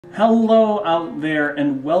Hello out there,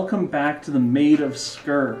 and welcome back to the Maid of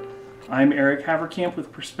Sker. I'm Eric Haverkamp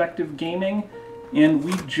with Perspective Gaming, and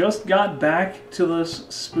we just got back to this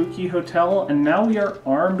spooky hotel, and now we are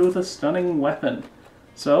armed with a stunning weapon.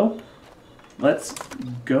 So, let's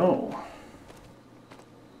go.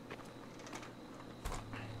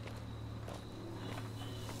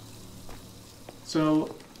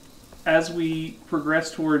 So, as we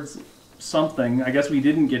progress towards something, I guess we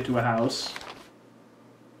didn't get to a house.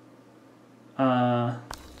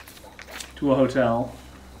 To a hotel.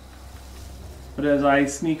 But as I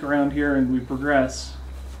sneak around here and we progress,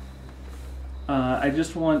 I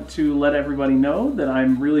just want to let everybody know that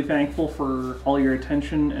I'm really thankful for all your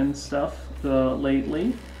attention and stuff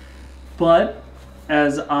lately. But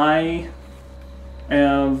as I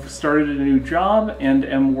have started a new job and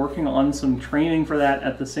am working on some training for that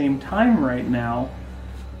at the same time right now,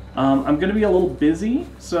 I'm going to be a little busy,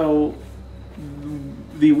 so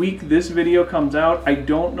the week this video comes out, I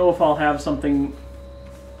don't know if I'll have something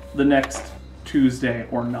the next Tuesday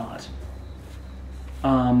or not.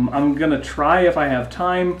 I'm gonna try if I have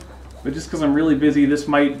time, but just because I'm really busy, this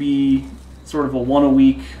might be sort of a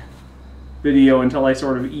one-a-week video until I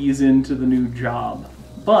sort of ease into the new job.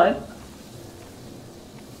 But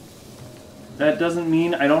that doesn't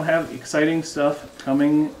mean I don't have exciting stuff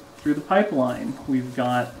coming through the pipeline. We've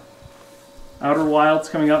got Outer Wilds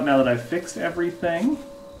coming up now that I've fixed everything.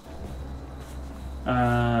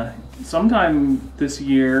 Sometime this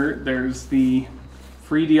year, there's the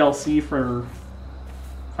free DLC for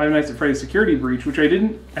Five Nights at Freddy's Security Breach, which I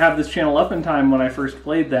didn't have this channel up in time when I first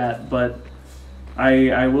played that, but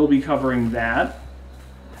I will be covering that.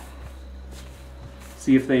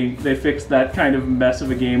 See if they fixed that kind of mess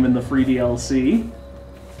of a game in the free DLC.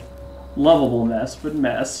 Lovable mess, but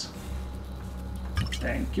mess.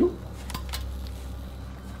 Thank you.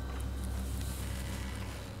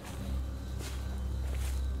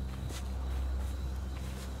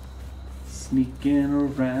 Sneaking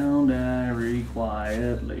around very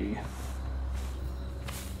quietly.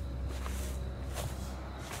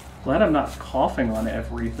 Glad I'm not coughing on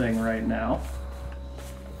everything right now.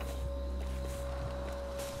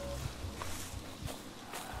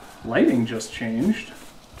 Lighting just changed.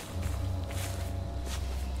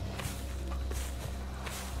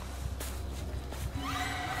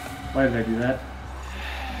 Why did I do that?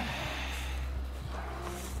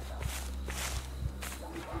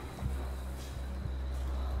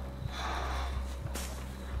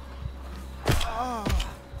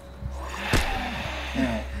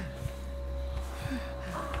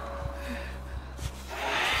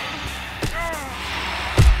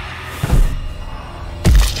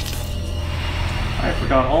 I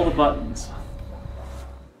forgot all the buttons.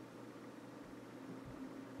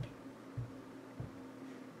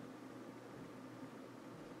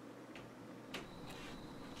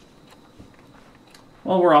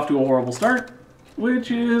 Well, we're off to a horrible start,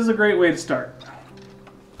 which is a great way to start.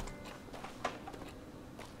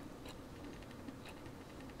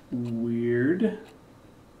 Weird.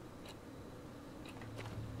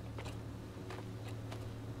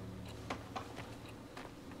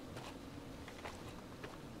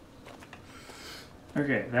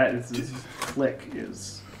 Okay, that is this click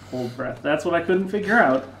is hold breath. That's what I couldn't figure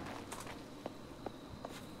out.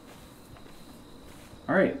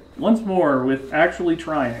 Alright, once more with actually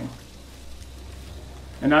trying.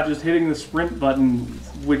 And not just hitting the sprint button,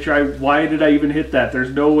 which why did I even hit that?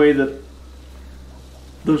 There's no way that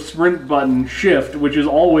the sprint button, shift, which is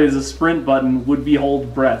always a sprint button, would be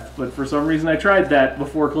hold breath. But for some reason I tried that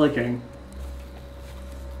before clicking.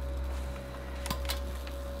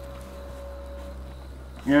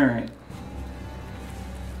 Alright.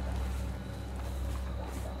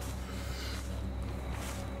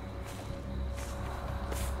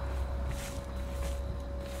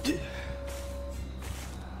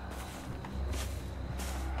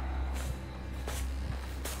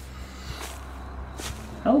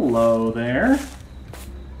 Hello there.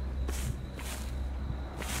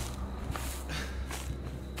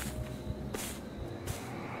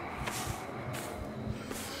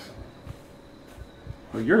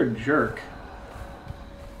 Oh, you're a jerk.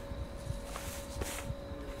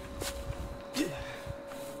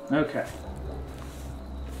 Okay.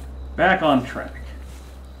 Back on track.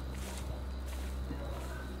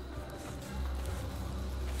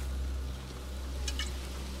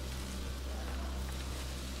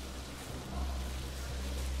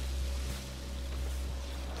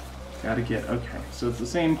 Gotta get, okay, so it's the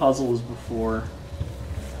same puzzle as before.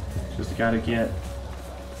 Just gotta get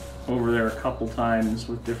over there a couple times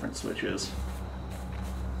with different switches.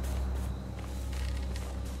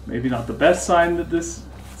 Maybe not the best sign that this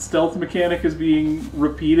stealth mechanic is being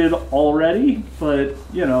repeated already, but,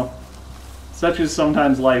 you know, such is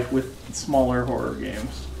sometimes life with smaller horror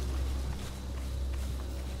games.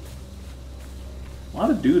 A lot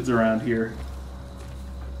of dudes around here.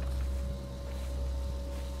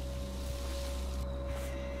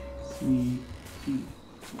 Sneaky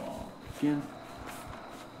walk in.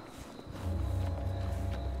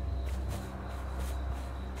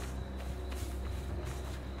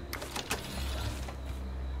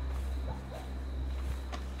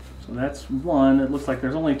 So that's one. It looks like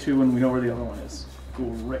there's only two and we know where the other one is.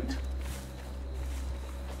 Great.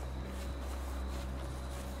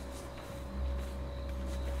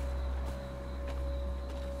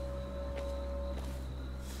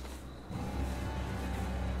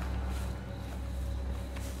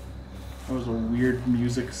 That was a weird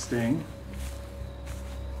music sting.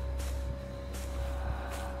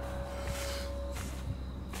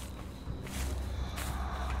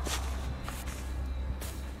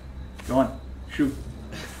 Go on, shoot.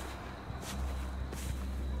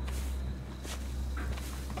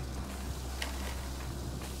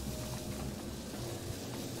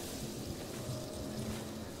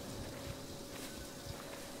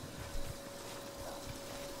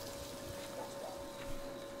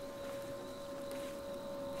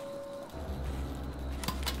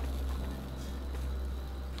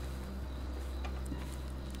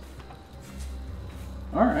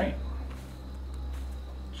 All right.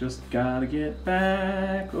 Just gotta get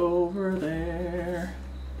back over there.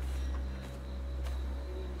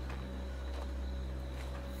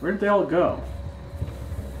 Where did they all go?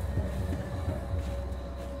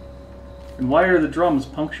 And why are the drums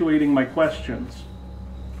punctuating my questions?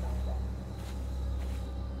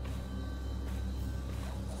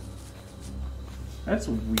 That's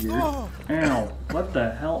weird. Oh. Ow. What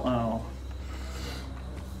the hell? Oh.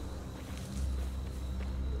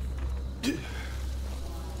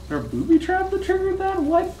 Is there a booby trap that triggered that?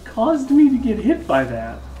 What caused me to get hit by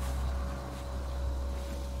that?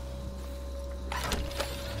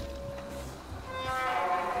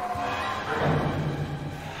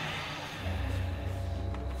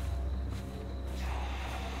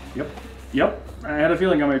 Yep. I had a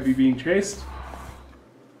feeling I might be being chased.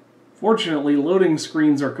 Fortunately, loading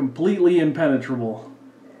screens are completely impenetrable.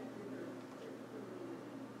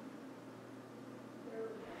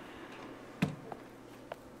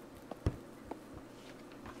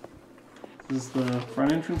 Is this the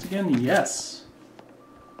front entrance again? Yes.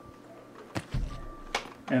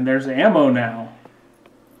 And there's ammo now.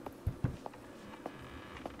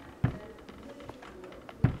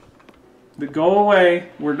 Go away.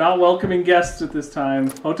 We're not welcoming guests at this time.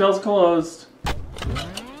 Hotel's closed.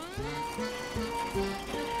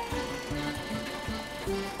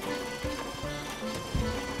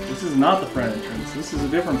 This is not the front entrance. This is a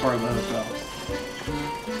different part of the hotel.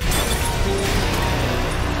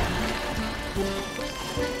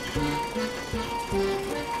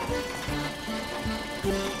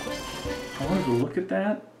 I wanted to look at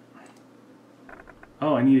that.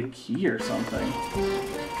 Oh, I need a key or something.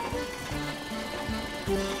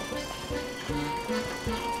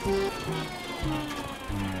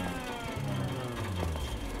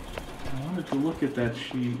 I wanted to look at that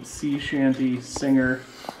sea shanty singer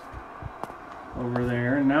over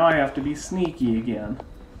there, and now I have to be sneaky again.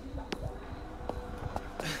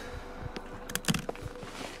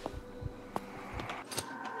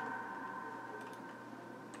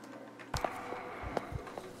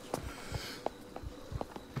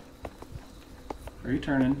 Are you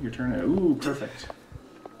turning? You're turning. Ooh, perfect.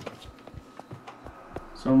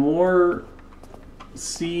 So more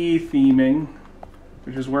sea theming,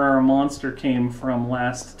 which is where our monster came from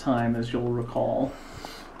last time, as you'll recall.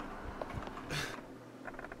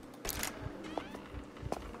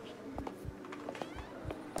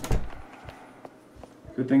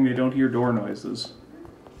 Good thing they don't hear door noises.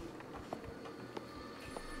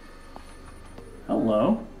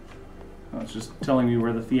 Hello. Oh, it's just telling me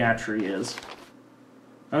where the theatry is.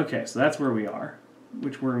 Okay, so that's where we are.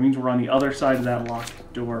 Which means we're on the other side of that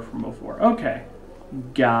locked door from before. Okay.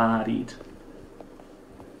 Got it.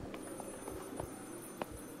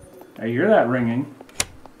 I hear that ringing.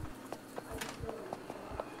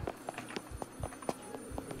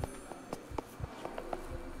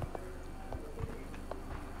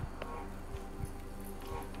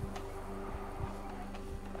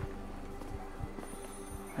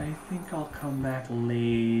 I think I'll come back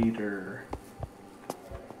later.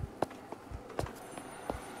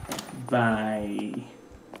 Bye.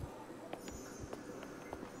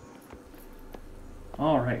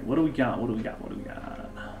 Alright, what do we got? What do we got? What do we got?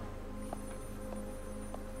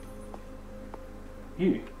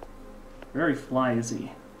 Ew. Very fliesy.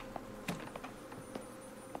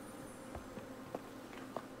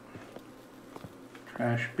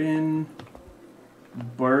 Trash bin.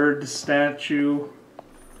 Bird statue.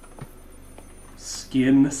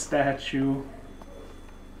 Skin statue.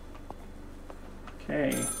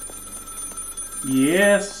 Okay.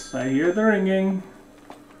 Yes, I hear the ringing.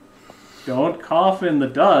 Don't cough in the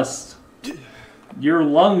dust. Your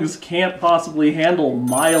lungs can't possibly handle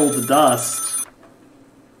mild dust.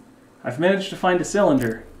 I've managed to find a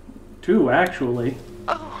cylinder. 2, actually.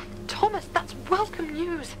 Oh, Thomas, that's welcome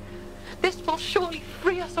news. This will surely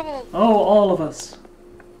free us all. Oh, all of us.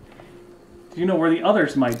 Do you know where the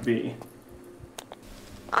others might be?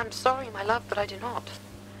 I'm sorry, my love, but I do not.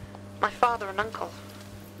 My father and uncle,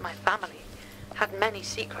 my family, had many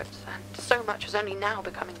secrets, and so much is only now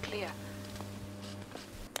becoming clear.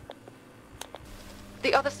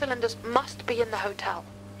 The other cylinders must be in the hotel.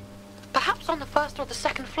 Perhaps on the 1st or the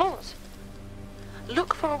 2nd floors.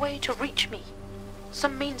 Look for a way to reach me.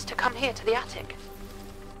 Some means to come here to the attic.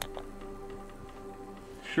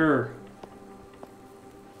 Sure.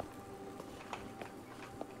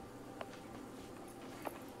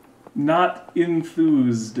 Not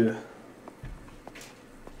enthused.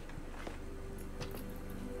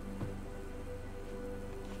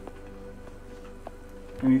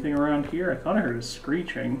 Anything around here? I thought I heard a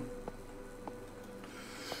screeching.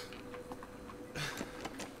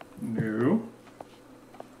 No.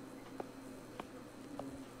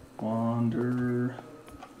 Wander.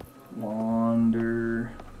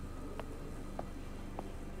 Wander.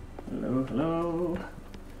 Hello, hello.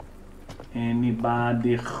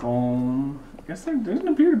 Anybody home? I guess there doesn't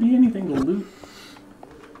appear to be anything to loot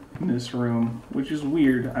in this room, which is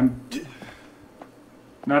weird. I'm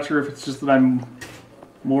not sure if it's just that I'm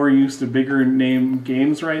more used to bigger name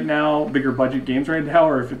games right now, bigger budget games right now,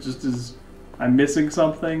 or if it just is I'm missing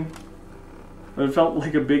something. But it felt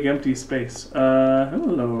like a big empty space.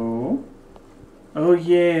 Hello. Oh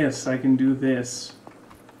yes, I can do this.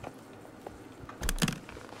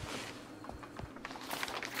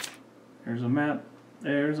 There's a map,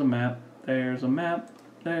 there's a map, there's a map,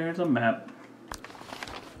 there's a map.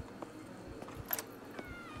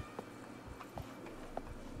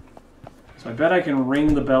 So I bet I can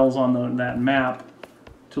ring the bells on that map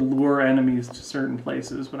to lure enemies to certain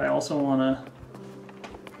places, but I also want to,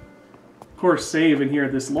 of course, save and hear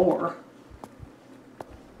this lore.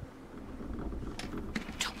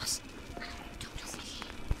 Thomas. Thomas.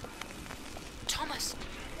 Thomas.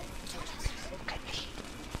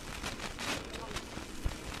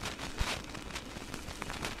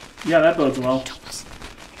 Yeah, that bodes well. Thomas.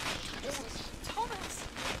 Thomas.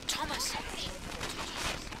 Thomas.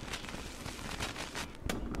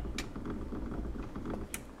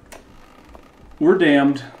 We're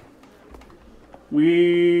damned.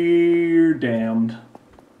 We're damned.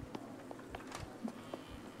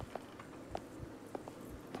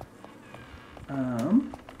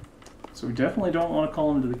 So we definitely don't want to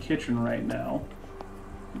call him to the kitchen right now.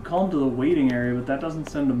 We call him to the waiting area, but that doesn't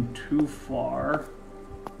send him too far.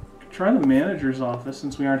 Try the manager's office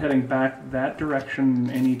since we aren't heading back that direction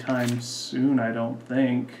anytime soon, I don't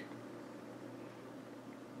think.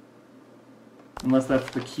 Unless that's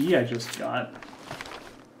the key I just got.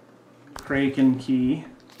 Kraken key.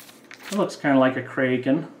 It looks kind of like a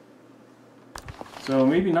Kraken. So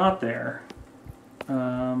maybe not there.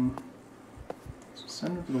 So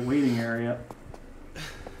send him to the waiting area.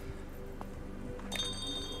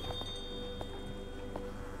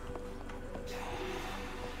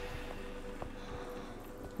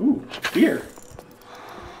 Ooh, beer.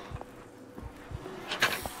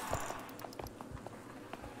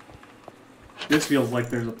 This feels like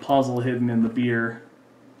there's a puzzle hidden in the beer.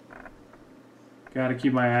 Gotta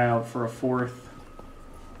keep my eye out for a 4th.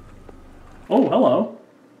 Oh, hello.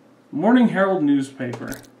 Morning Herald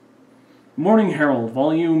newspaper. Morning Herald,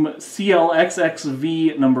 volume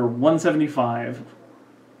CLXXV, number 175.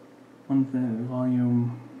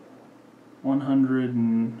 Volume 100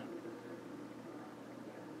 and...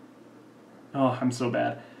 Oh, I'm so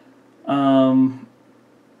bad. So I'm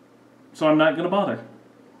not gonna bother.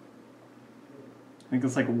 I think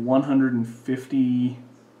it's like 150,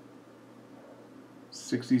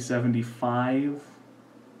 60, 75.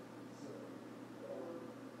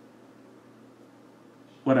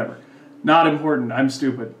 Whatever. Not important. I'm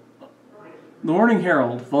stupid. The Morning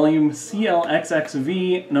Herald, volume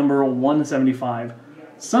CLXXV, number 175.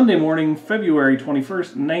 Sunday morning, February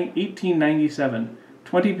 21st, 1897.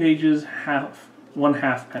 20 pages, one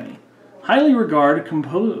halfpenny. Highly regarded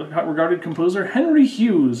composer Henry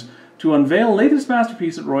Hughes to unveil latest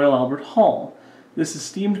masterpiece at Royal Albert Hall. This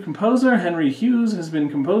esteemed composer, Henry Hughes, has been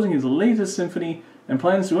composing his latest symphony and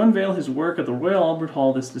plans to unveil his work at the Royal Albert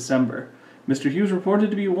Hall this December. Mr. Hughes, reported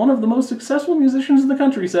to be one of the most successful musicians in the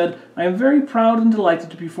country, said, "I am very proud and delighted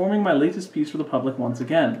to be performing my latest piece for the public once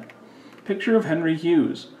again." Picture of Henry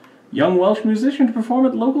Hughes. Young Welsh musician to perform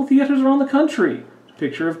at local theatres around the country.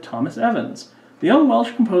 Picture of Thomas Evans. The young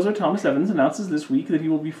Welsh composer Thomas Evans announces this week that he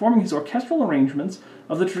will be forming his orchestral arrangements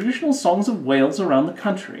of the traditional songs of Wales around the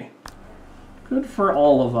country. Good for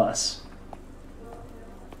all of us.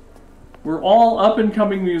 We're all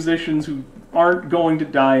up-and-coming musicians who aren't going to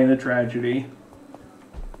die in a tragedy.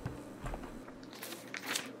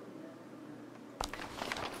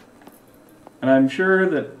 And I'm sure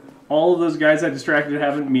that all of those guys I distracted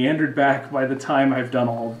haven't meandered back by the time I've done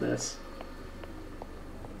all of this.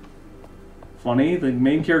 Funny, the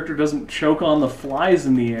main character doesn't choke on the flies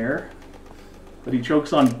in the air, but he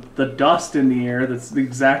chokes on the dust in the air that's the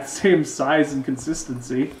exact same size and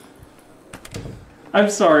consistency. I'm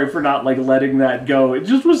sorry for not, like, letting that go. It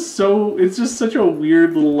just was so... It's just such a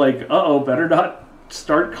weird little, like, uh-oh, better not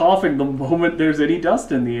start coughing the moment there's any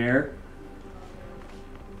dust in the air.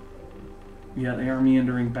 Yeah, they are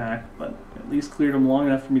meandering back, but at least cleared them long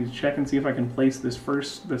enough for me to check and see if I can place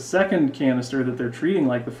the second canister that they're treating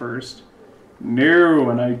like the first. No,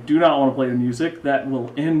 and I do not want to play the music. That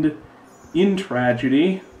will end in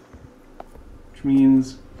tragedy. Which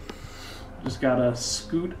means just gotta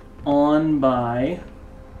scoot on by.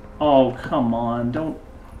 Oh, come on, don't...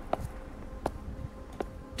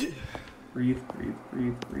 Breathe, breathe,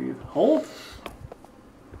 breathe, breathe. Hold!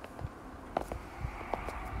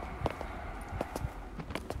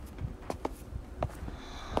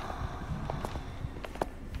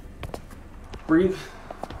 Breathe.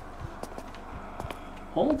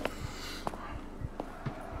 Hold.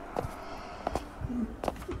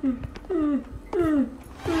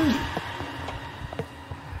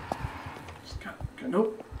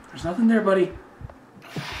 Nope. There's nothing there, buddy.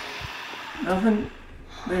 Nothing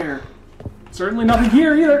there. Certainly nothing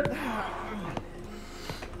here either.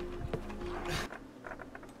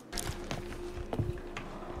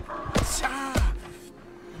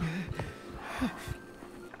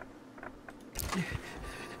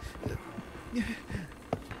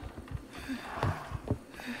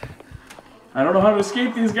 I don't know how to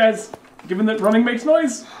escape these guys, given that running makes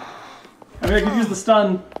noise. I mean, I could use the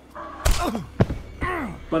stun,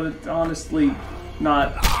 but it's honestly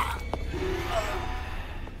not.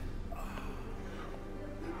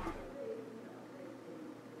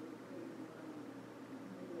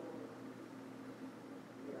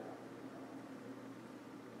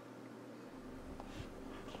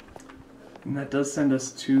 And that does send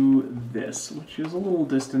us to this, which is a little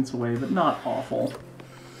distance away, but not awful.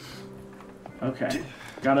 Okay,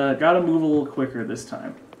 gotta move a little quicker this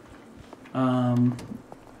time.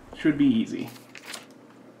 Should be easy.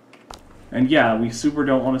 And yeah, we super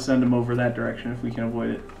don't want to send him over that direction if we can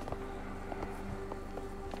avoid it.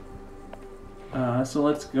 So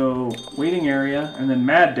let's go waiting area and then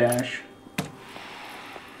mad dash.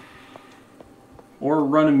 Or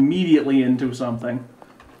run immediately into something.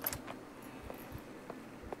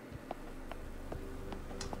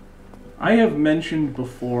 I have mentioned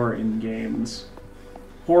before in games,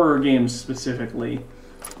 horror games specifically,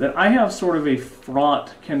 that I have sort of a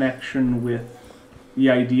fraught connection with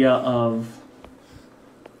the idea of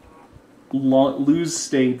lose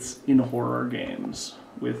states in horror games,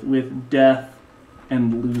 with death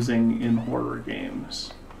and losing in horror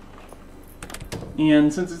games.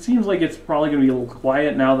 And since it seems like it's probably going to be a little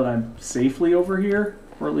quiet now that I'm safely over here,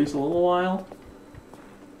 for at least a little while,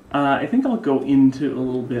 I think I'll go into a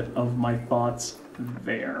little bit of my thoughts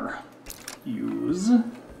there. Use.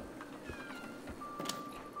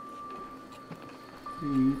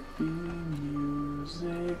 Creepy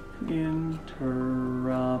music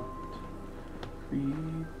interrupt.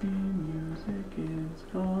 Creepy music is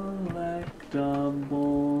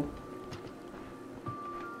collectible.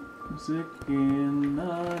 Music in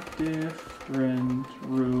a different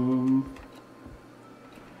room.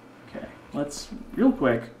 Okay, let's, real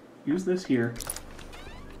quick, use this here.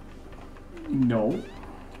 No.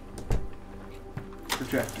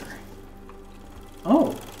 Projector.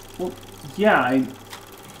 Oh, well, yeah,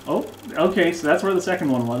 oh, okay, so that's where the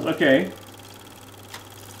second one was. Okay.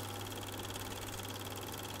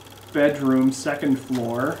 Bedroom, second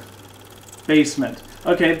floor. Basement.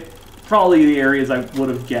 Okay, probably the areas I would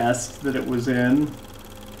have guessed that it was in.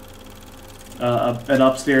 An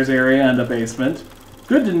upstairs area and a basement.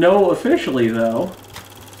 Good to know officially, though.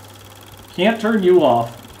 Can't turn you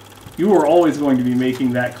off. You are always going to be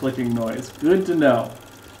making that clicking noise. Good to know.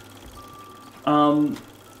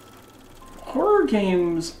 horror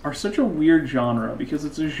games are such a weird genre because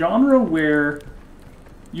it's a genre where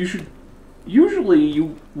usually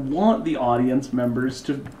you want the audience members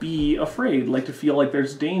to be afraid, like to feel like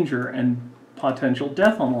there's danger and potential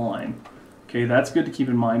death on the line. Okay, that's good to keep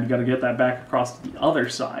in mind. You got to get that back across to the other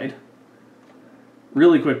side.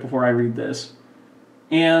 Really quick before I read this.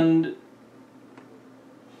 And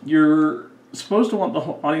you're supposed to want the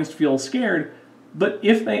audience to feel scared, but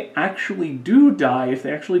if they actually do die, if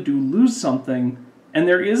they actually do lose something, and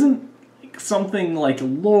there isn't something like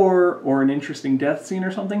lore or an interesting death scene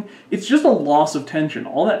or something, it's just a loss of tension.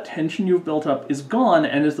 All that tension you've built up is gone,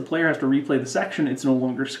 and as the player has to replay the section, it's no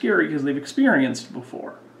longer scary because they've experienced it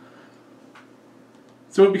before.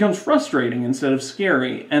 So it becomes frustrating instead of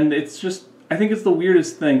scary, and it's just, I think it's the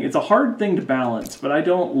weirdest thing. It's a hard thing to balance, but I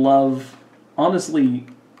don't love, honestly,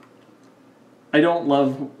 I don't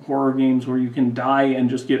love horror games where you can die and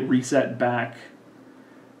just get reset back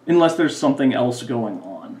unless there's something else going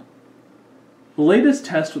on. The latest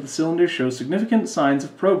test with the cylinder shows significant signs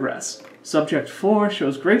of progress. Subject 4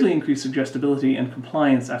 shows greatly increased suggestibility and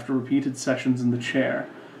compliance after repeated sessions in the chair.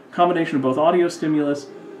 A combination of both audio stimulus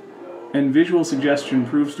and visual suggestion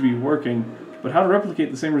proves to be working, but how to replicate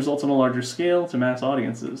the same results on a larger scale to mass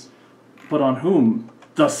audiences? But on whom?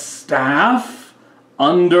 The staff?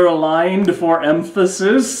 Underlined for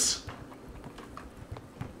emphasis?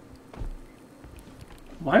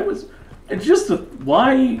 Why was the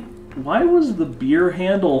beer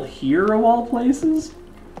handle here of all places?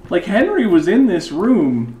 Like, Henry was in this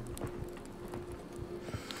room.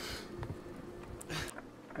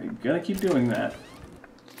 I'm gonna keep doing that.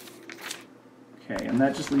 Okay, and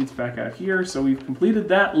that just leads back out here, so we've completed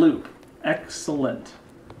that loop. Excellent.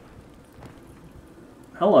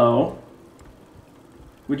 Hello.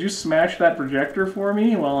 Would you smash that projector for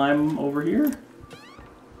me while I'm over here?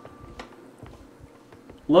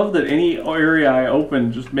 Love that any area I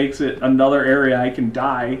open just makes it another area I can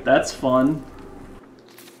die. That's fun.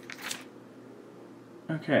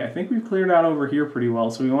 Okay, I think we've cleared out over here pretty well,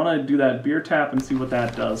 so we want to do that beer tap and see what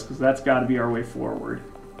that does, because that's got to be our way forward.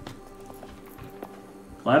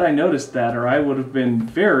 Glad I noticed that, or I would have been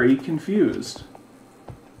very confused.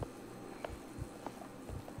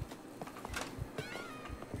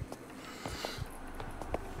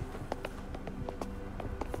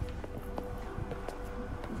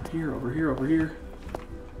 Over here, over here.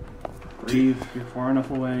 Breathe, you're far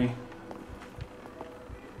enough away.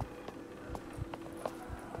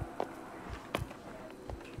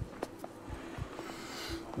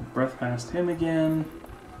 Breath past him again.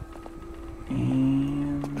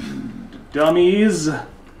 And dummies,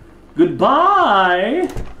 goodbye!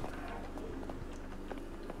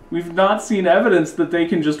 We've not seen evidence that they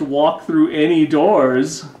can just walk through any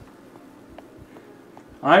doors.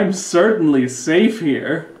 I'm certainly safe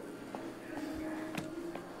here.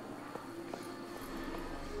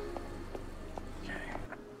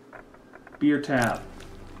 Beer tap.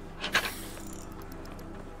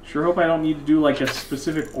 Sure hope I don't need to do like a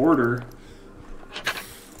specific order.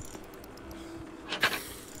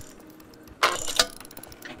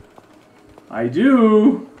 I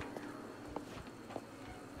do!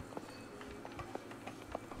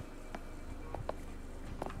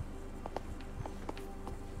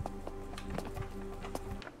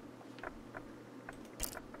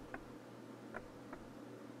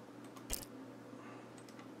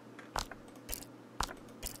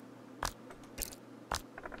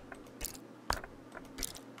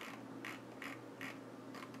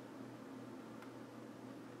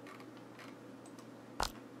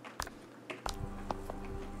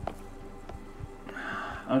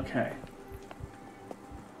 Okay.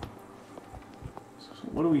 So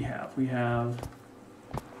what do we have? We have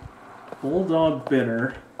Bulldog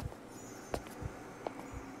Bitter,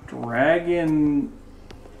 Dragon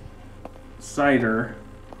Cider,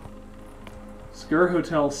 Sker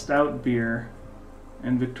Hotel Stout Beer,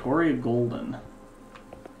 and Victoria Golden.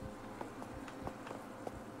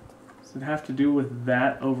 Does it have to do with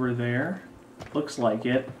that over there? Looks like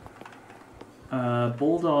it.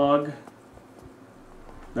 Bulldog.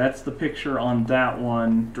 That's the picture on that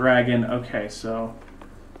one. Dragon. Okay, so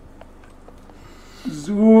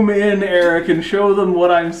zoom in, Eric, and show them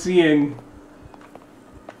what I'm seeing.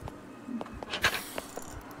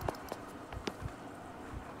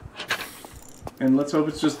 And let's hope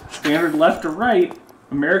it's just standard left or right.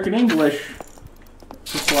 American English.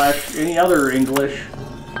 / any other English.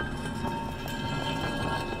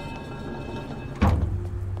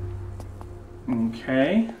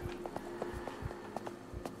 Okay.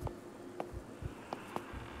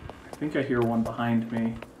 I think I hear one behind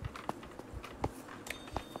me.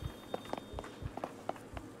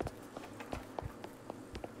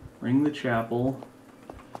 Ring the chapel.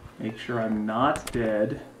 Make sure I'm not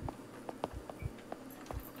dead.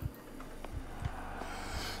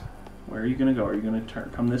 Where are you gonna go? Are you gonna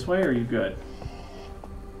come this way, or are you good?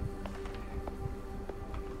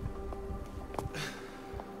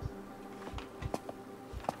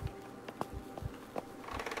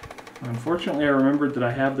 Unfortunately, I remembered that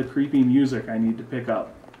I have the creepy music I need to pick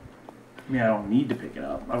up. I mean, I don't need to pick it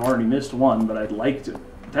up. I've already missed one, but I'd like to.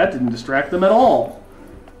 That didn't distract them at all.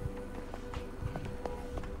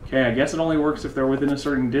 Okay, I guess it only works if they're within a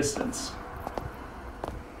certain distance.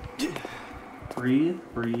 Breathe,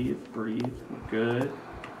 breathe, breathe. We're good.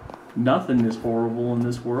 Nothing is horrible in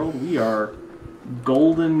this world. We are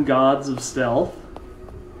golden gods of stealth.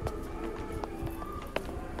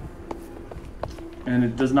 And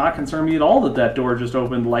it does not concern me at all that that door just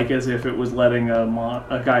opened, like as if it was letting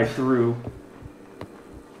a guy through.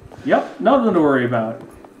 Yep, nothing to worry about.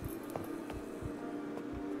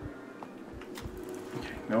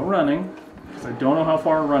 Okay, no running, because I don't know how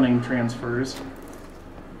far running transfers.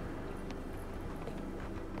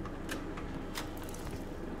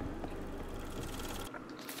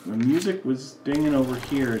 The music was dinging over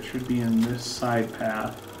here. It should be in this side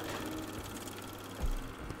path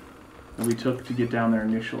that we took to get down there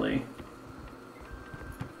initially.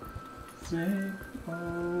 Zig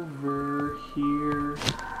over here.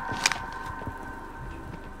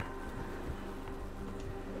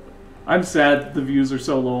 I'm sad the views are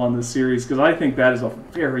so low on this series because I think that is a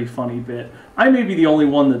very funny bit. I may be the only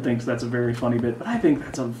one that thinks that's a very funny bit, but I think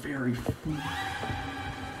that's a very funny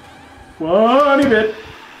bit.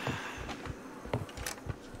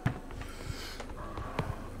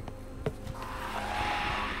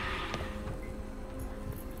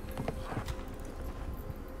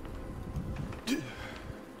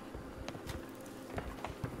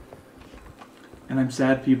 And I'm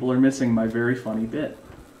sad people are missing my very funny bit.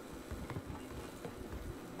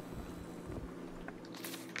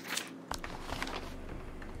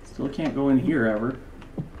 Still can't go in here ever.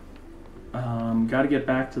 Gotta get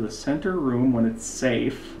back to the center room when it's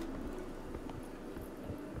safe.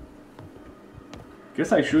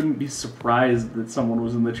 Guess I shouldn't be surprised that someone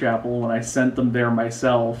was in the chapel when I sent them there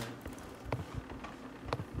myself.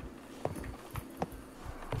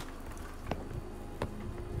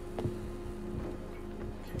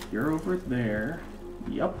 You're over there.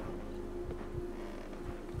 Yep.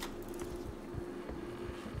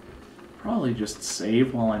 Probably just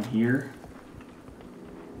save while I'm here.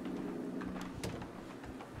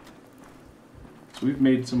 So we've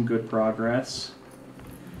made some good progress.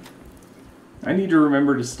 I need to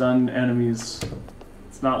remember to stun enemies.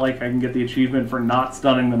 It's not like I can get the achievement for not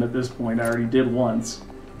stunning them at this point. I already did once.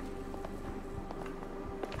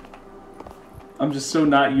 I'm just so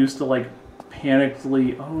not used to, like,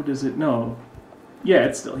 panickedly... Oh, does it? No. Yeah,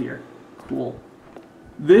 it's still here. Cool.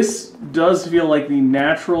 This does feel like the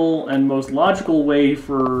natural and most logical way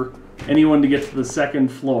for anyone to get to the second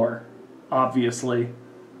floor, obviously.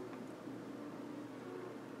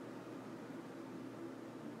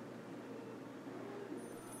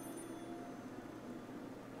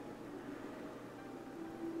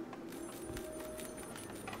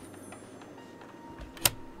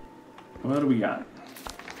 What do we got?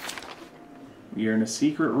 We are in a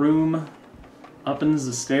secret room. Uppins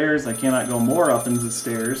the stairs. I cannot go more uppins the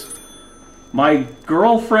stairs. My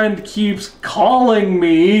girlfriend keeps calling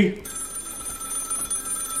me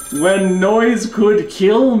when noise could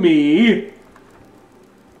kill me.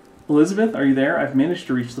 Elizabeth, are you there? I've managed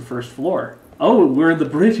to reach the first floor. Oh, we're the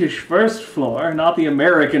British first floor, not the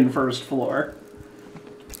American first floor.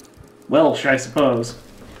 Welsh, I suppose.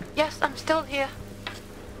 Yes, I'm still here.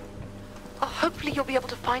 Oh, hopefully you'll be able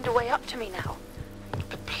to find a way up to me now.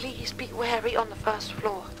 But please be wary on the first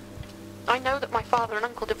floor. I know that my father and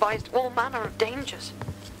uncle devised all manner of dangers.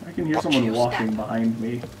 I can hear someone walking behind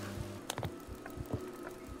me.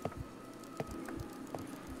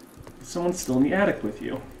 Is someone still in the attic with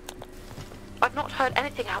you? I've not heard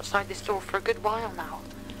anything outside this door for a good while now.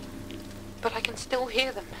 But I can still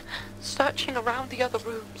hear them, searching around the other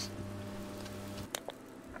rooms.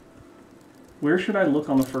 Where should I look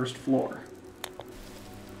on the first floor?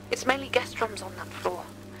 It's mainly guest rooms on that floor.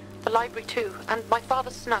 The library too, and my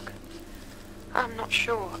father's snug. I'm not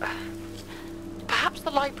sure. Perhaps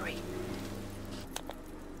the library.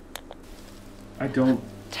 I don't...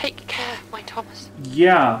 Take care, my Thomas.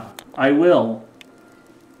 Yeah, I will.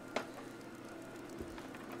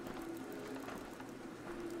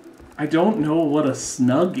 I don't know what a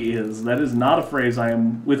snug is. That is not a phrase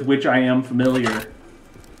with which I am familiar.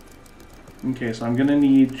 Okay, so I'm gonna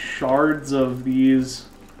need shards of these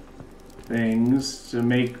things to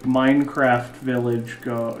make Minecraft Village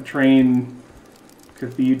train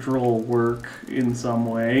cathedral work in some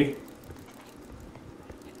way.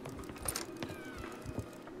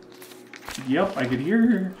 Yep, I could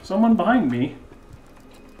hear someone behind me.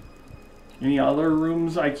 Any other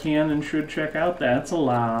rooms I can and should check out? That's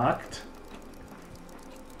locked.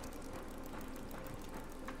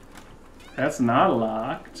 That's not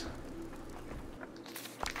locked.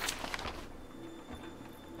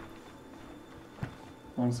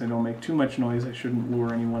 As long as I don't make too much noise, I shouldn't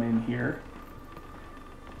lure anyone in here.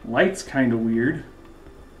 Light's kind of weird.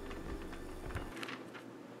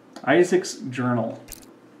 Isaac's journal.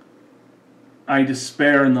 I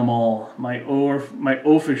despair in them all. My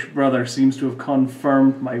oafish brother seems to have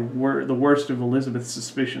confirmed the worst of Elizabeth's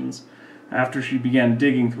suspicions after she began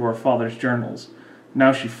digging through our father's journals.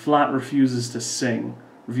 Now she flat refuses to sing,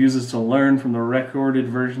 refuses to learn from the recorded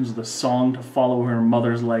versions of the song to follow her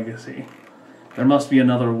mother's legacy. There must be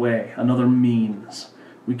another way, another means.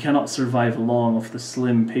 We cannot survive long off the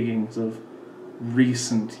slim pickings of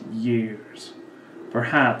recent years.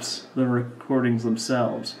 Perhaps the recordings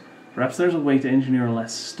themselves. Perhaps there's a way to engineer a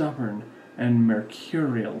less stubborn and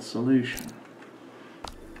mercurial solution.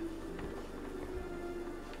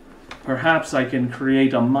 Perhaps I can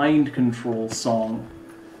create a mind control song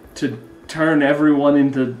to turn everyone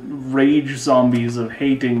into rage zombies of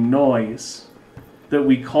hating noise that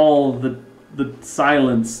we call the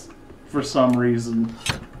silence for some reason.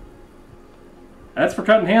 That's for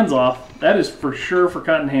cutting hands off. That is for sure for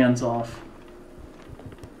cutting hands off.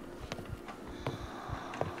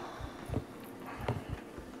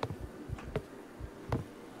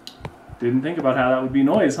 Didn't think about how that would be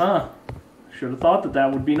noise, huh? Should have thought that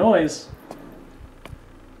that would be noise.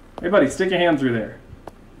 Hey buddy, stick a hand through there.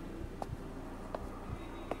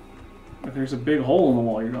 If there's a big hole in the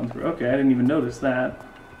wall you're going through. Okay, I didn't even notice that.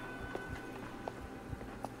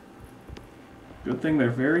 Good thing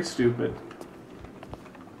they're very stupid.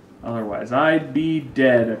 Otherwise, I'd be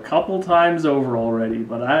dead a couple times over already,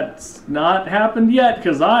 but that's not happened yet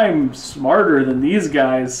because I'm smarter than these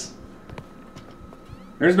guys.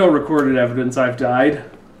 There's no recorded evidence I've died.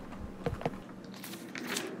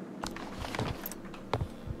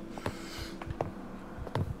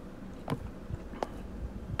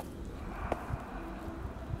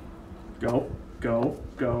 Go, go,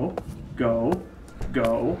 go, go,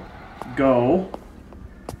 go, go.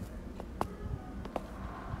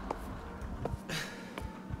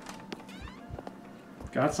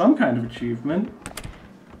 Got some kind of achievement.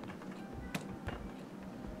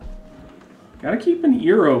 Gotta keep an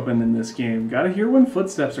ear open in this game. Gotta hear when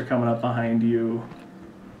footsteps are coming up behind you.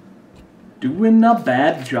 Doing a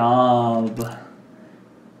bad job.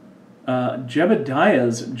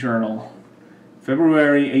 Jebediah's journal.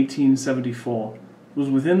 February 1874. It was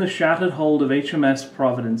within the shattered hold of HMS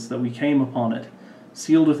Providence that we came upon it,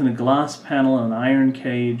 sealed within a glass panel and an iron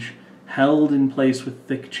cage, held in place with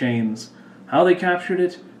thick chains. How they captured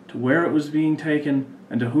it, to where it was being taken,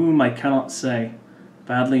 and to whom I cannot say.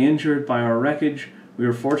 Badly injured by our wreckage, we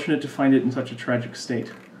were fortunate to find it in such a tragic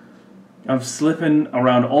state. I'm slipping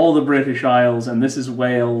around all the British Isles, and this is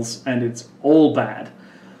Wales, and it's all bad.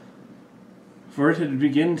 For it had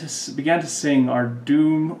began to sing, our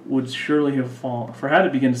doom would surely have fallen. For had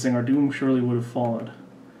it begun to sing, our doom surely would have followed.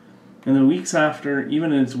 In the weeks after,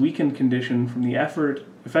 even in its weakened condition, from the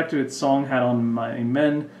effect its song had on my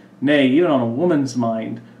men, nay, even on a woman's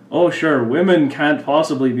mind. Oh, sure, women can't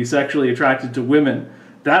possibly be sexually attracted to women.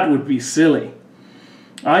 That would be silly.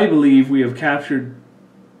 I believe we have captured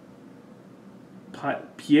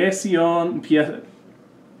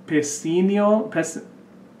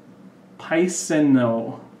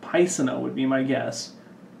Paisano would be my guess.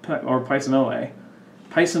 Or Paisanoe.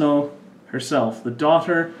 Paisano herself, the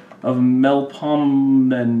daughter of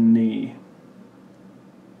Melpomene.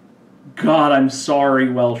 God, I'm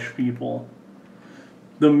sorry, Welsh people.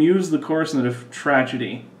 The muse, the corslet of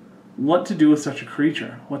tragedy. What to do with such a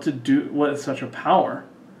creature? What to do with such a power?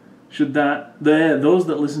 Should those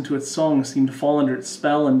that listen to its song seem to fall under its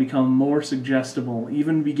spell and become more suggestible,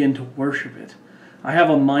 even begin to worship it? I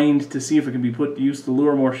have a mind to see if it can be put to use to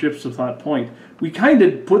lure more ships to that point. We kind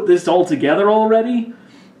of put this all together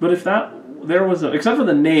except for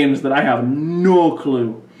the names that I have no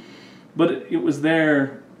clue. But it was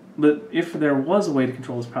there. But if there was a way to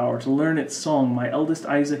control his power, to learn its song, my eldest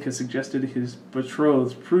Isaac has suggested his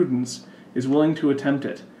betrothed, Prudence, is willing to attempt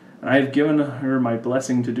it, and I have given her my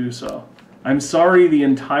blessing to do so. I'm sorry the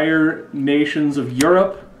entire nations of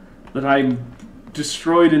Europe that I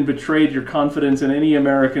destroyed and betrayed your confidence in any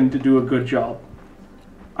American to do a good job.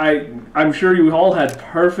 I'm sure you all had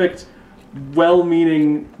perfect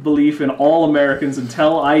well-meaning belief in all Americans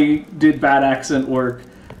until I did bad accent work.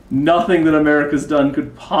 Nothing that America's done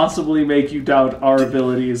could possibly make you doubt our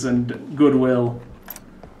abilities and goodwill.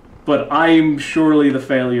 But I'm surely the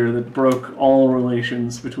failure that broke all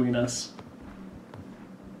relations between us.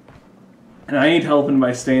 And I ain't helping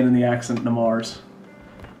by staying in the accent no Mars.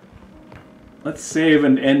 Let's save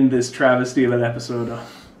and end this travesty of an episode.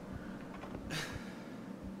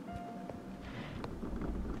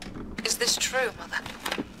 Is this true, Mother?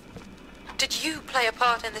 Did you play a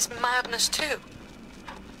part in this madness too?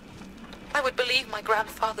 I would believe my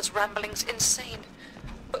grandfather's ramblings insane,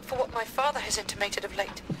 but for what my father has intimated of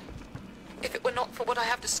late, if it were not for what I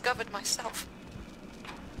have discovered myself,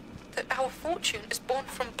 that our fortune is born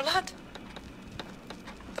from blood.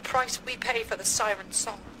 The price we pay for the siren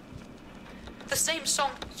song. The same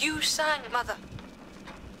song you sang, Mother.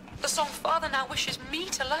 The song Father now wishes me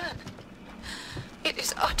to learn. It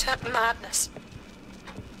is utter madness.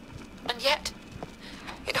 And yet,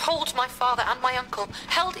 it holds my father and my uncle,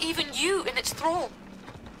 held even you in its thrall.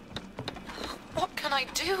 What can I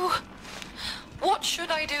do? What should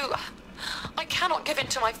I do? I cannot give in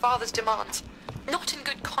to my father's demands. Not in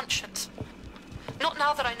good conscience. Not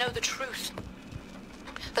now that I know the truth.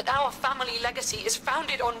 That our family legacy is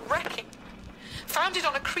founded on wrecking. Founded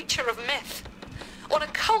on a creature of myth. On a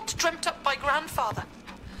cult dreamt up by grandfather.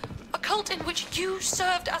 A cult in which you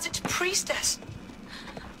served as its priestess.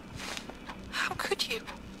 How could you?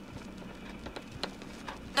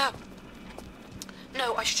 No.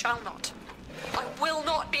 No, I shall not. I will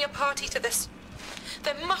not be a party to this.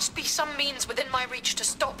 There must be some means within my reach to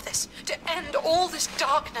stop this, to end all this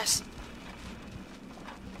darkness.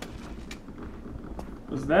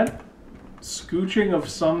 Was that scooching of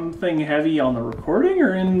something heavy on the recording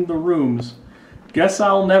or in the rooms? Guess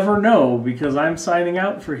I'll never know, because I'm signing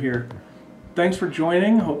out for here. Thanks for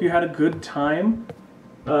joining. Hope you had a good time.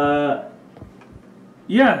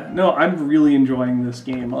 Yeah, no, I'm really enjoying this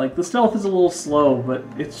game. Like, the stealth is a little slow, but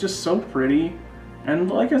it's just so pretty.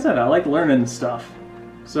 And like I said, I like learning stuff.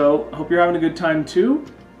 So, hope you're having a good time too.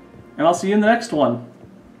 And I'll see you in the next one.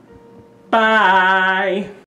 Bye!